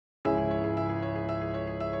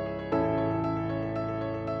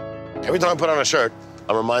Every time I put on a shirt,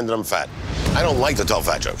 I'm reminded I'm fat. I don't like to tell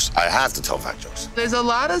fat jokes. I have to tell fat jokes. There's a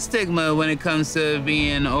lot of stigma when it comes to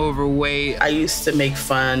being overweight. I used to make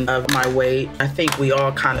fun of my weight. I think we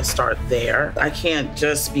all kind of start there. I can't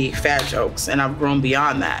just be fat jokes, and I've grown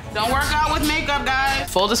beyond that. Don't work out with makeup,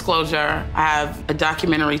 guys. Full disclosure, I have a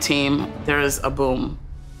documentary team. There's a boom.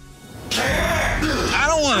 I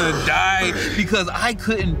don't want to die because I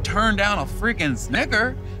couldn't turn down a freaking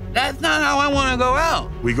Snicker. That's not how I want to go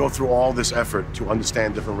out. We go through all this effort to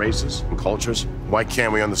understand different races and cultures. Why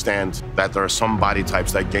can't we understand that there are some body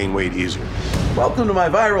types that gain weight easier? Welcome to my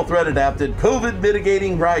viral threat adapted COVID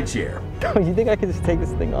mitigating rideshare. You think I could just take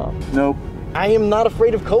this thing off? Nope. I am not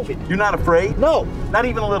afraid of COVID. You're not afraid? No. Not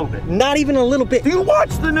even a little bit? Not even a little bit. Do you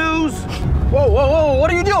watch the news? Whoa, whoa, whoa,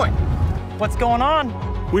 what are you doing? What's going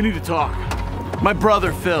on? We need to talk. My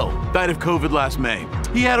brother, Phil, died of COVID last May.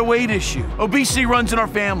 He had a weight issue. Obesity runs in our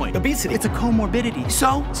family. Obesity, it's a comorbidity.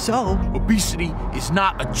 So? So? Obesity is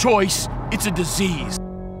not a choice, it's a disease.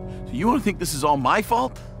 So you want to think this is all my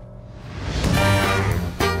fault?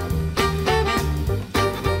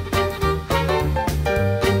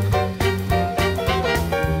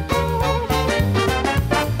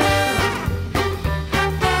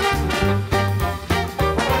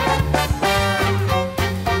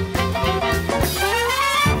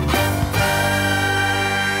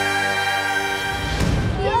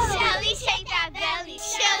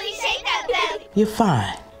 You're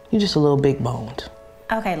fine. You're just a little big boned.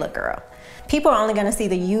 Okay, look, girl. People are only gonna see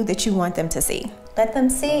the you that you want them to see. Let them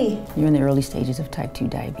see. You're in the early stages of type 2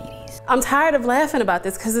 diabetes. I'm tired of laughing about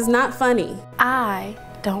this because it's not funny. I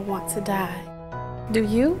don't want to die. Do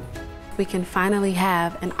you? We can finally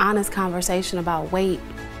have an honest conversation about weight